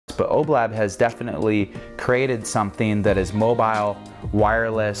but Obelab has definitely created something that is mobile,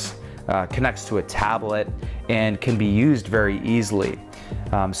 wireless, connects to a tablet, and can be used very easily.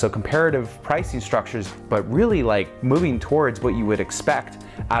 So comparative pricing structures, but really like moving towards what you would expect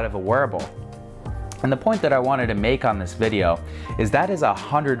out of a wearable. And the point that I wanted to make on this video is that is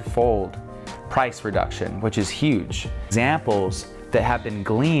 100-fold price reduction, which is huge. Examples that have been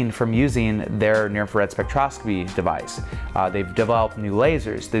gleaned from using their near-infrared spectroscopy device. They've developed new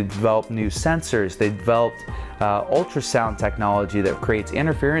lasers, they've developed new sensors, they've developed ultrasound technology that creates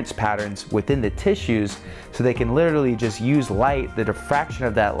interference patterns within the tissues so they can literally just use light, the diffraction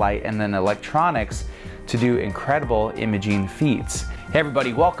of that light, and then electronics to do incredible imaging feats. Hey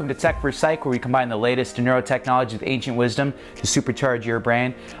everybody, welcome to Tech for Psych, where we combine the latest in neurotechnology with ancient wisdom to supercharge your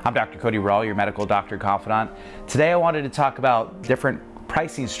brain. I'm Dr. Cody Rawle, your medical doctor confidant. Today I wanted to talk about different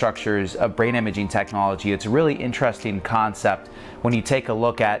pricing structures of brain imaging technology. It's a really interesting concept when you take a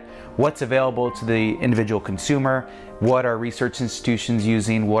look at what's available to the individual consumer, what are research institutions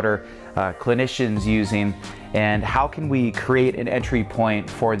using, what are clinicians using, and how can we create an entry point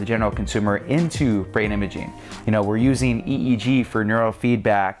for the general consumer into brain imaging. You know, we're using EEG for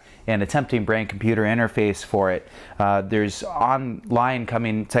neurofeedback and attempting brain-computer interface for it. There's online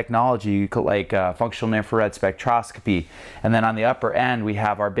coming technology like functional infrared spectroscopy, and then on the upper end we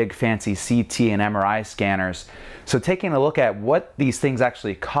have our big fancy CT and MRI scanners. So taking a look at what these things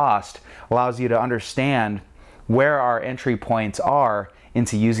actually cost allows you to understand where our entry points are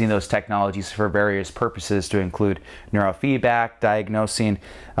into using those technologies for various purposes, to include neurofeedback, diagnosing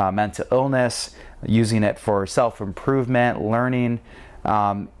mental illness, using it for self-improvement, learning,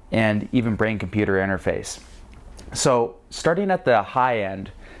 and even brain-computer interface. So starting at the high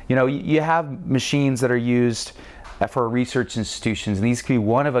end, you know, you have machines that are used for research institutions, and these can be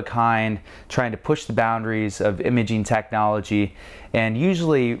one of a kind, trying to push the boundaries of imaging technology. And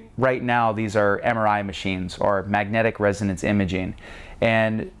usually right now these are MRI machines, or magnetic resonance imaging.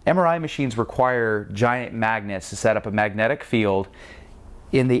 And MRI machines require giant magnets to set up a magnetic field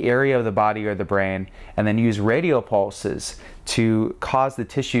in the area of the body or the brain, and then use radio pulses to cause the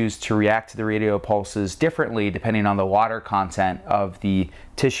tissues to react to the radio pulses differently depending on the water content of the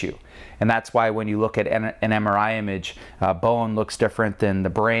tissue. And that's why when you look at an MRI image, bone looks different than the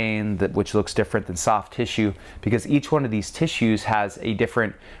brain, which looks different than soft tissue, because each one of these tissues has a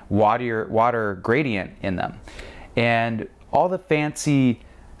different water gradient in them. And all the fancy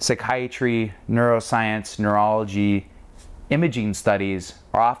psychiatry, neuroscience, neurology, imaging studies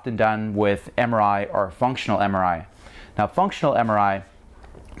are often done with MRI or functional MRI. Now, functional MRI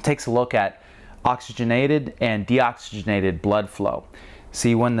takes a look at oxygenated and deoxygenated blood flow.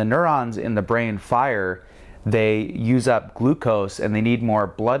 See, when the neurons in the brain fire, they use up glucose and they need more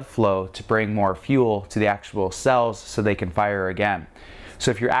blood flow to bring more fuel to the actual cells so they can fire again. So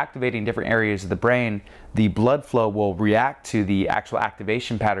if you're activating different areas of the brain, the blood flow will react to the actual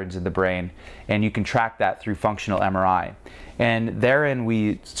activation patterns of the brain, and you can track that through functional MRI. And therein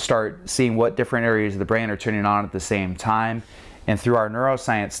we start seeing what different areas of the brain are turning on at the same time, and through our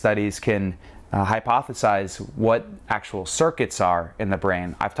neuroscience studies can hypothesize what actual circuits are in the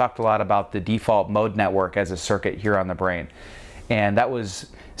brain. I've talked a lot about the default mode network as a circuit here on the brain, and that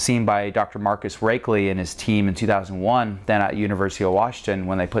was seen by Dr. Marcus Raichle and his team in 2001, then at University of Washington,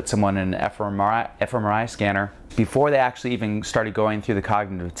 when they put someone in an fMRI scanner. Before they actually even started going through the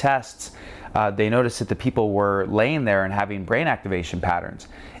cognitive tests, they noticed that the people were laying there and having brain activation patterns.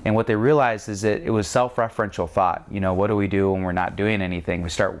 And what they realized is that it was self-referential thought. You know, what do we do when we're not doing anything? We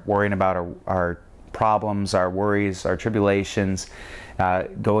start worrying about our problems, our worries, our tribulations,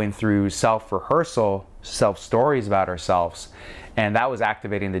 going through self-rehearsal, self-stories about ourselves. And that was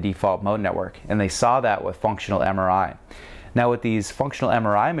activating the default mode network. And they saw that with functional MRI. Now with these functional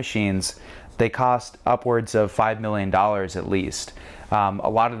MRI machines, they cost upwards of $5 million at least. A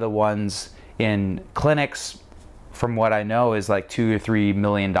lot of the ones in clinics, from what I know, is like $2 or $3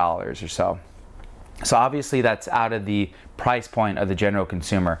 million or so. So obviously that's out of the price point of the general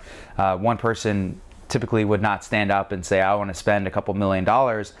consumer. One person typically would not stand up and say, I want to spend a couple $1 million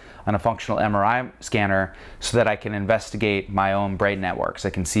on a functional MRI scanner so that I can investigate my own brain networks. I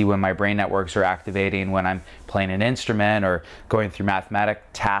can see when my brain networks are activating when I'm playing an instrument or going through mathematic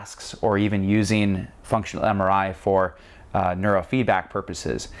tasks, or even using functional MRI for neurofeedback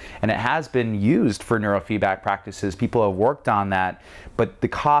purposes. And it has been used for neurofeedback practices. People have worked on that, but the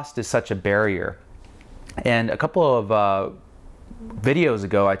cost is such a barrier. And a couple of videos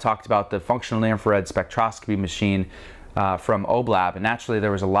ago, I talked about the functional infrared spectroscopy machine from Obelab, and naturally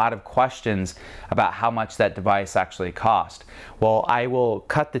there was a lot of questions about how much that device actually cost. Well, I will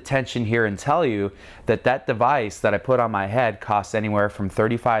cut the tension here and tell you that that device that I put on my head costs anywhere from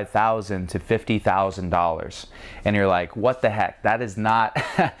 $35,000 to $50,000. And you're like, what the heck? That is not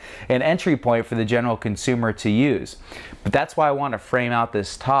an entry point for the general consumer to use. But that's why I want to frame out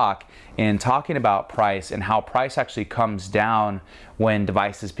this talk in talking about price and how price actually comes down when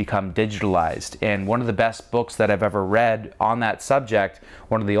devices become digitalized. And one of the best books that I've ever read on that subject,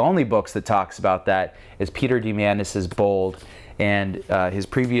 one of the only books that talks about that, is Peter Diamandis' Bold, and his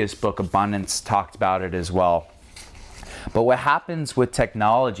previous book Abundance talked about it as well. But what happens with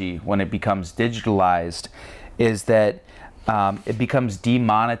technology when it becomes digitalized is that it becomes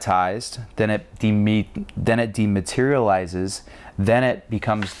demonetized, then it dematerializes, then it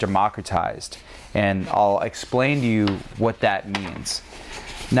becomes democratized. And I'll explain to you what that means.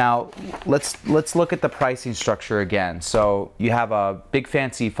 Now, let's look at the pricing structure again. So you have a big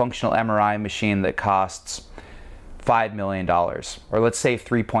fancy functional MRI machine that costs $5 million, or let's say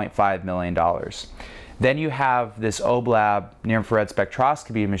 $3.5 million. Then you have this Obelab Near-Infrared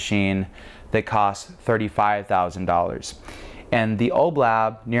Spectroscopy machine that costs $35,000. And the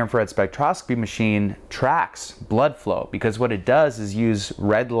Obelab Near-Infrared Spectroscopy machine tracks blood flow, because what it does is use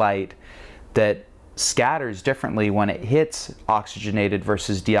red light that scatters differently when it hits oxygenated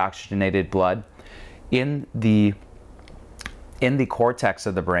versus deoxygenated blood in the cortex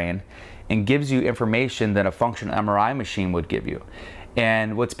of the brain, and gives you information that a functional MRI machine would give you.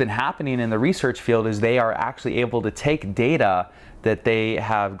 And what's been happening in the research field is they are actually able to take data that they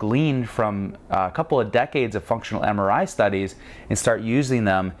have gleaned from a couple of decades of functional MRI studies and start using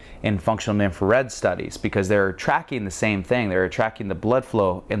them in functional infrared studies, because they're tracking the same thing. They're tracking the blood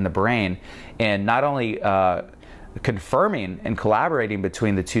flow in the brain, and not only confirming and collaborating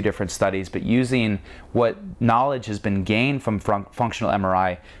between the two different studies, but using what knowledge has been gained from functional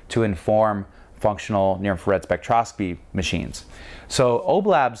MRI to inform functional near-infrared spectroscopy machines. So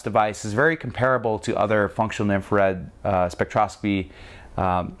Obelab's device is very comparable to other functional near-infrared spectroscopy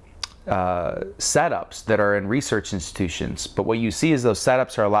setups that are in research institutions. But what you see is those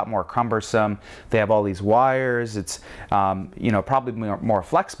setups are a lot more cumbersome. They have all these wires. It's probably more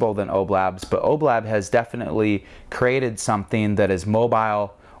flexible than Obelab's, but Obelab has definitely created something that is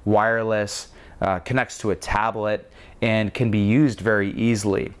mobile, wireless, connects to a tablet, and can be used very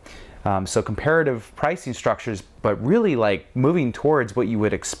easily. So comparative pricing structures, but really like moving towards what you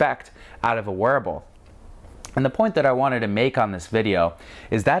would expect out of a wearable. And the point that I wanted to make on this video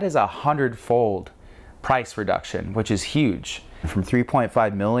is that is 100-fold price reduction, which is huge, from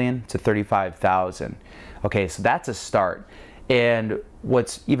 3.5 million to 35,000. Okay, so that's a start. And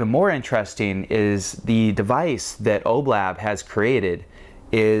what's even more interesting is the device that Obelab has created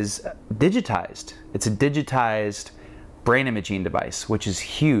is digitized. It's a digitized brain imaging device, which is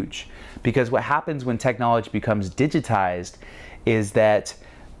huge, because what happens when technology becomes digitized is that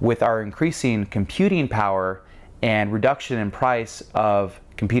with our increasing computing power and reduction in price of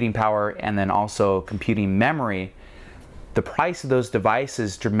computing power and then also computing memory, the price of those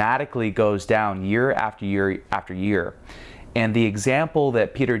devices dramatically goes down year after year after year. And the example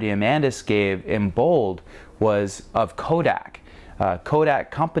that Peter Diamandis gave in Bold was of Kodak. Kodak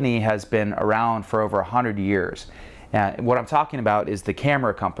company has been around for over 100 years. What I'm talking about is the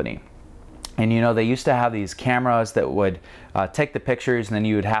camera company. And they used to have these cameras that would take the pictures, and then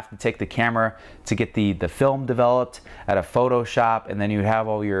you would have to take the camera to get the film developed at a Photoshop, and then you would have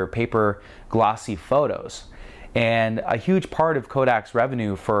all your paper glossy photos. And a huge part of Kodak's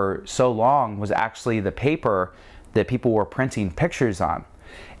revenue for so long was actually the paper that people were printing pictures on.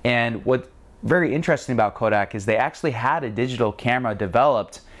 And what's very interesting about Kodak is they actually had a digital camera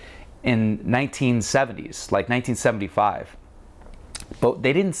developed in 1970s, like 1975. But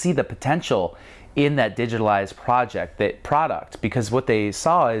they didn't see the potential in that digitalized product, because what they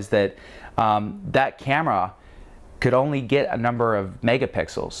saw is that that camera could only get a number of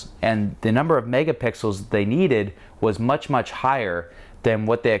megapixels, and the number of megapixels they needed was much, much higher than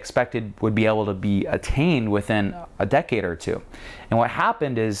what they expected would be able to be attained within a decade or two. And what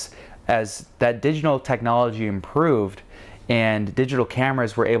happened is, as that digital technology improved and digital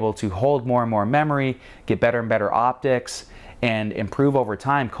cameras were able to hold more and more memory, get better and better optics, and improve over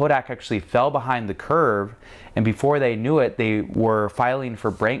time, Kodak actually fell behind the curve, and before they knew it, they were filing for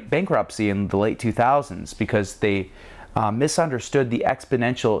bankruptcy in the late 2000s, because they misunderstood the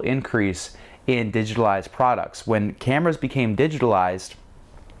exponential increase in digitalized products. When cameras became digitalized,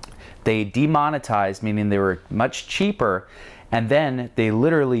 they demonetized, meaning they were much cheaper, and then they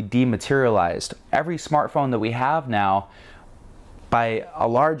literally dematerialized. Every smartphone that we have now, by a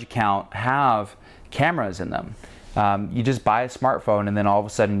large count, have cameras in them. You just buy a smartphone and then all of a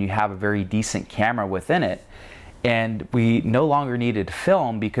sudden you have a very decent camera within it. And we no longer needed to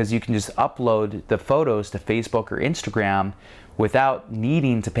film because you can just upload the photos to Facebook or Instagram without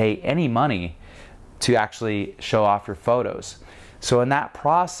needing to pay any money to actually show off your photos. So in that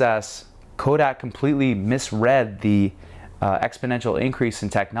process, Kodak completely misread the exponential increase in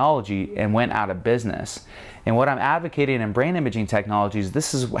technology and went out of business. And what I'm advocating in brain imaging technologies,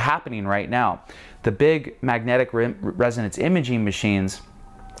 this is happening right now. The big magnetic resonance imaging machines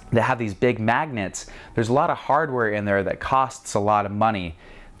that have these big magnets, there's a lot of hardware in there that costs a lot of money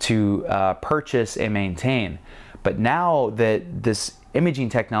to purchase and maintain. But now that this imaging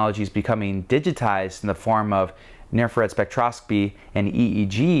technology is becoming digitized in the form of near-infrared spectroscopy and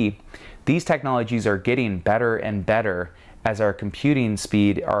EEG, these technologies are getting better and better as our computing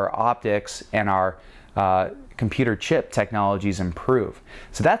speed, our optics, and our computer chip technologies improve.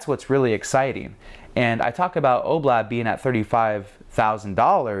 So that's what's really exciting. And I talk about Obelab being at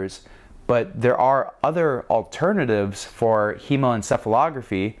 $35,000, but there are other alternatives for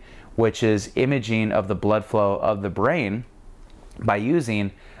hemoencephalography, which is imaging of the blood flow of the brain by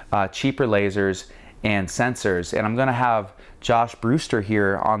using cheaper lasers and sensors. And I'm going to have Josh Brewster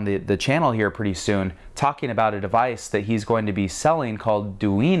here on the channel here pretty soon talking about a device that he's going to be selling called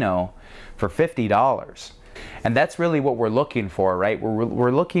Duino for $50. And that's really what we're looking for, right?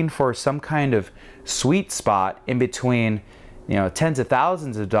 We're looking for some kind of sweet spot in between, you know, tens of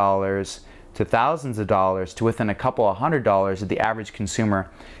thousands of dollars to thousands of dollars to within a couple of $100 that the average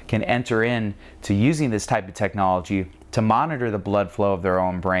consumer can enter in to using this type of technology to monitor the blood flow of their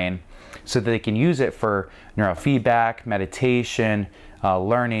own brain so that they can use it for neurofeedback, meditation,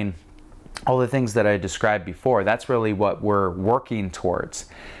 learning, all the things that I described before. That's really what we're working towards.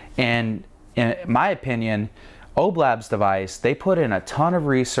 And in my opinion, Obelab's device, they put in a ton of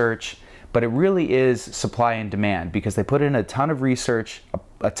research, but it really is supply and demand because they put in a ton of research,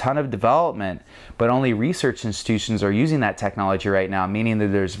 a ton of development, but only research institutions are using that technology right now, meaning that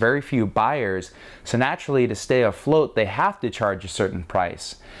there's very few buyers. So naturally, to stay afloat, they have to charge a certain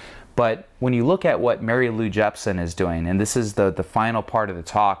price. But when you look at what Mary Lou Jepsen is doing, and this is the final part of the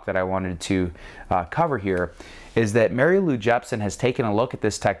talk that I wanted to cover here, is that Mary Lou Jepsen has taken a look at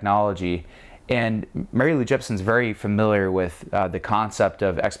this technology. And Mary Lou Jepsen's very familiar with the concept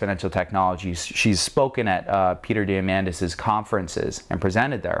of exponential technologies. She's spoken at Peter Diamandis' conferences and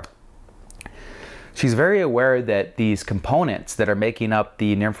presented there. She's very aware that these components that are making up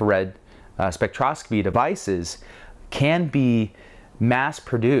the near-infrared spectroscopy devices can be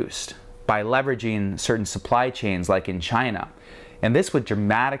mass-produced by leveraging certain supply chains like in China. And this would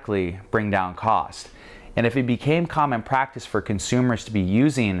dramatically bring down cost. And if it became common practice for consumers to be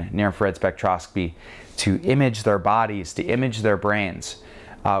using near-infrared spectroscopy to image their bodies, to image their brains,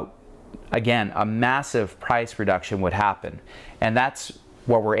 again, a massive price reduction would happen. And that's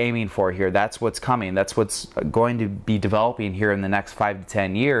what we're aiming for here. That's what's coming. That's what's going to be developing here in the next 5 to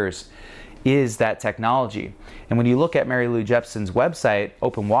 10 years, is that technology. And when you look at Mary Lou Jepsen's website,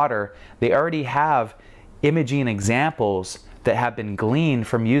 OpenWater, they already have imaging examples that have been gleaned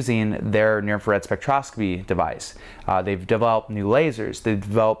from using their near-infrared spectroscopy device. They've developed new lasers, they've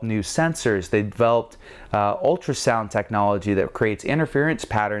developed new sensors, they've developed ultrasound technology that creates interference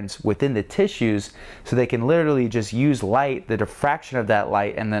patterns within the tissues so they can literally just use light, the diffraction of that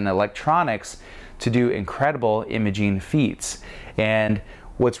light, and then electronics to do incredible imaging feats. And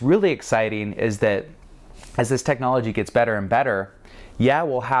what's really exciting is that as this technology gets better and better, yeah,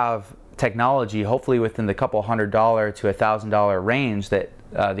 we'll have technology, hopefully within the couple $100 to $1,000 range that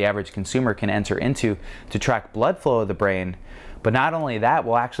the average consumer can enter into to track blood flow of the brain. But not only that,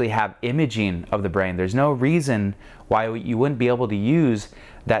 we'll actually have imaging of the brain. There's no reason why you wouldn't be able to use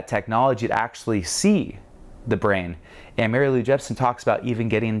that technology to actually see the brain. And Mary Lou Jepsen talks about even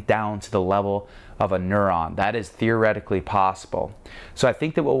getting down to the level of a neuron. That is theoretically possible. So I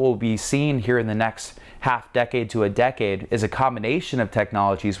think that what we'll be seeing here in the next half decade to a decade is a combination of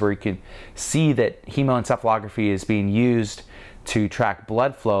technologies where you can see that hemoencephalography is being used to track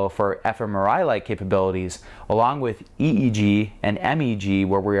blood flow for fMRI-like capabilities, along with EEG and MEG,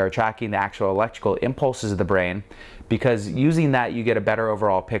 where we are tracking the actual electrical impulses of the brain, because using that you get a better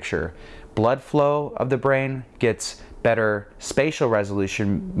overall picture. Blood flow of the brain gets better spatial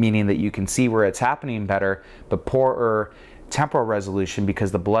resolution, meaning that you can see where it's happening better, but poorer temporal resolution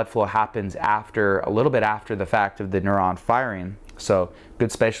because the blood flow happens after, a little bit after the fact of the neuron firing. So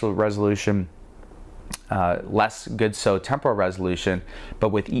good spatial resolution, less good so temporal resolution, but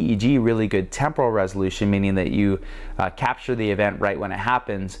with EEG really good temporal resolution, meaning that you capture the event right when it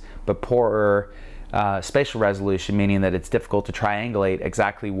happens, but poorer spatial resolution, meaning that it's difficult to triangulate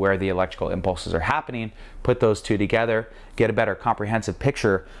exactly where the electrical impulses are happening, put those two together, get a better comprehensive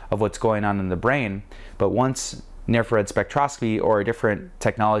picture of what's going on in the brain. But once near-infrared spectroscopy or a different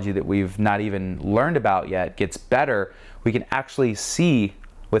technology that we've not even learned about yet gets better, we can actually see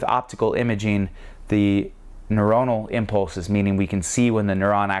with optical imaging the neuronal impulses, meaning we can see when the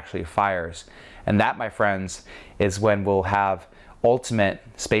neuron actually fires. And that, my friends, is when we'll have ultimate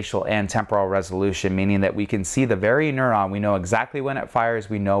spatial and temporal resolution, meaning that we can see the very neuron. We know exactly when it fires,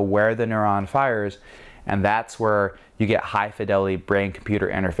 we know where the neuron fires, and that's where you get high fidelity brain-computer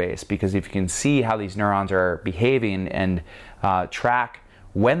interface, because if you can see how these neurons are behaving and track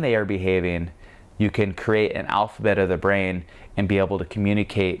when they are behaving, you can create an alphabet of the brain and be able to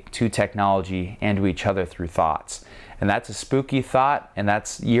communicate to technology and to each other through thoughts. And that's a spooky thought, and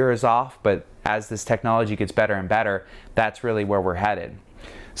that's years off, but as this technology gets better and better, that's really where we're headed.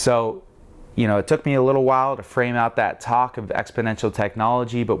 So, you know, it took me a little while to frame out that talk of exponential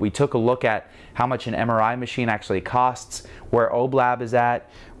technology, but we took a look at how much an MRI machine actually costs, where Obelab is at,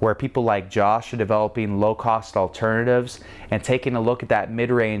 where people like Josh are developing low-cost alternatives, and taking a look at that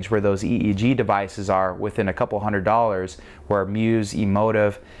mid-range where those EEG devices are within a couple $100s, where Muse,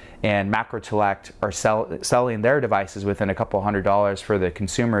 Emotive, and Macrotellect are selling their devices within a couple $100s for the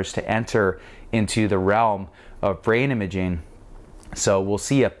consumers to enter into the realm of brain imaging. So we'll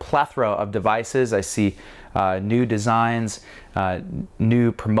see a plethora of devices. I see new designs,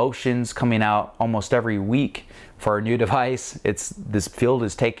 new promotions coming out almost every week for a new device. This field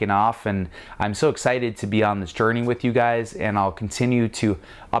is taking off, and I'm so excited to be on this journey with you guys, and I'll continue to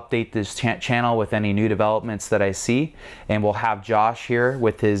update this channel with any new developments that I see. And we'll have Josh here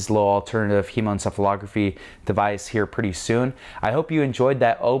with his low alternative hemoencephalography device here pretty soon. I hope you enjoyed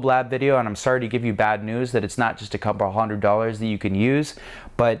that Obelab video, and I'm sorry to give you bad news that it's not just a couple $100s that you can use,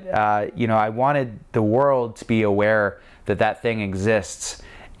 but you know, I wanted the world to be aware that that thing exists,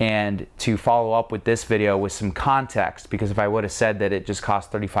 and to follow up with this video with some context, because if I would have said that it just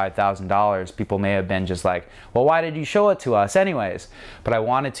cost $35,000, people may have been just like, well, why did you show it to us anyways? But I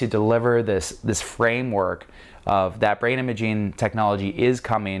wanted to deliver this framework of that brain imaging technology is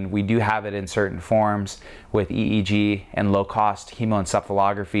coming. We do have it in certain forms with EEG and low-cost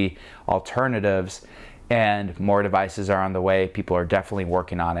hemoencephalography alternatives, and more devices are on the way. People are definitely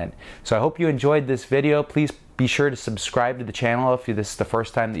working on it. So I hope you enjoyed this video. Please be sure to subscribe to the channel if this is the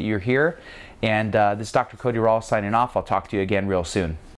first time that you're here. And this is Dr. Cody Rawls signing off. I'll talk to you again real soon.